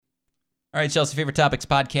All right, Chelsea Favorite Topics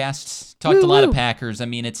podcast. Talked a lot of Packers. I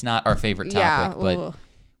mean, it's not our favorite topic, but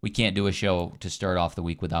we can't do a show to start off the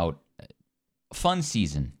week without a fun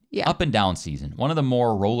season, up and down season. One of the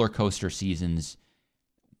more roller coaster seasons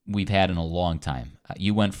we've had in a long time.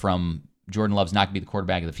 You went from Jordan Love's not going to be the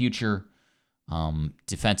quarterback of the future.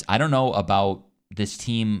 Defense, I don't know about this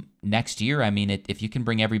team next year. I mean, if you can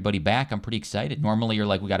bring everybody back, I'm pretty excited. Normally, you're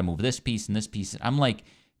like, we got to move this piece and this piece. I'm like,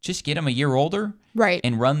 just get him a year older, right,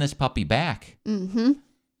 and run this puppy back. Mm-hmm.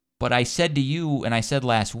 But I said to you, and I said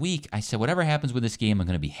last week, I said, whatever happens with this game, I'm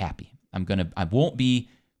going to be happy. I won't be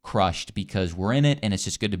crushed because we're in it, and it's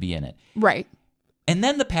just good to be in it. Right. And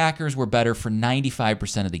then the Packers were better for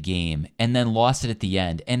 95% of the game, and then lost it at the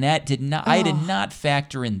end. And that I did not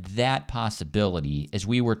factor in that possibility as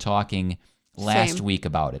we were talking last week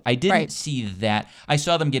about it. I didn't see that. I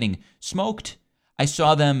saw them getting smoked. I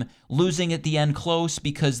saw them losing at the end close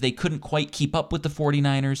because they couldn't quite keep up with the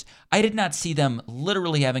 49ers. I did not see them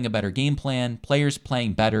literally having a better game plan, players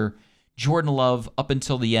playing better. Jordan Love, up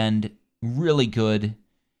until the end, really good.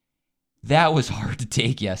 That was hard to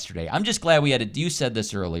take yesterday. I'm just glad we had you said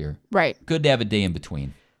this earlier. Right. Good to have a day in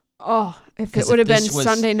between. Oh, if it would have been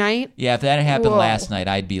Sunday night. Yeah, if that had happened last night,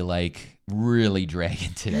 I'd be like really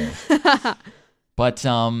dragging today. But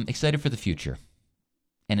excited for the future.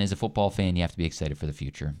 And as a football fan, you have to be excited for the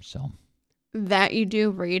future. So that you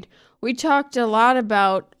do, Reed. We talked a lot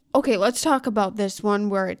about, okay, let's talk about this one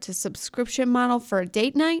where it's a subscription model for a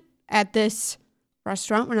date night at this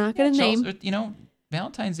restaurant. We're not going to name. You know,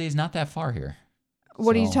 Valentine's Day is not that far here.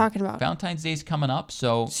 What are you talking about? Valentine's Day is coming up.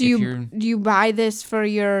 So you buy this for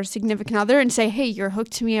your significant other and say, hey, you're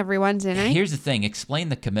hooked to me every Wednesday night? Here's the thing. Explain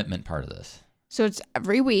the commitment part of this. So it's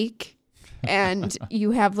every week. And you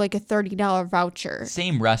have like a $30 voucher.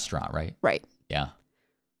 Same restaurant, right? Right. Yeah.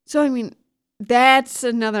 So I mean, that's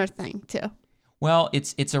another thing too. Well,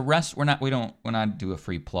 it's a we're not do a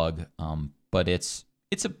free plug, but it's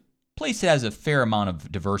a place that has a fair amount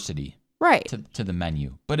of diversity, right, to the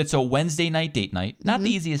menu. But it's a Wednesday night date night, not the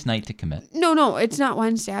easiest night to commit. No, it's not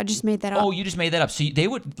Wednesday. I just made that up. Oh, you just made that up. So they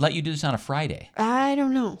would let you do this on a Friday. I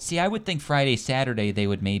don't know. See, I would think Friday, Saturday they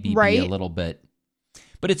would maybe be a little bit.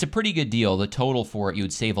 But it's a pretty good deal. The total for it, you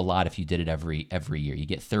would save a lot if you did it every year. You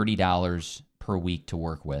get $30 per week to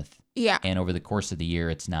work with. Yeah. And over the course of the year,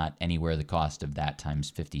 it's not anywhere the cost of that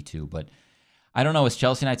times 52. But I don't know. As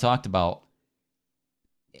Chelsea and I talked about,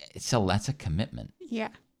 that's a commitment. Yeah.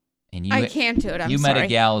 And I can't do it. You met a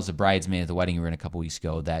gal as a bridesmaid at the wedding we were in a couple weeks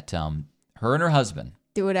ago that her and her husband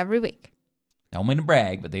do it every week. I don't mean to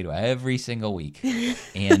brag, but they do it every single week.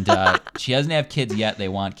 And she doesn't have kids yet. They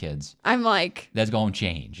want kids. I'm like, that's going to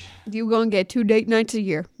change. You going to get 2 date nights a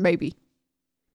year, maybe.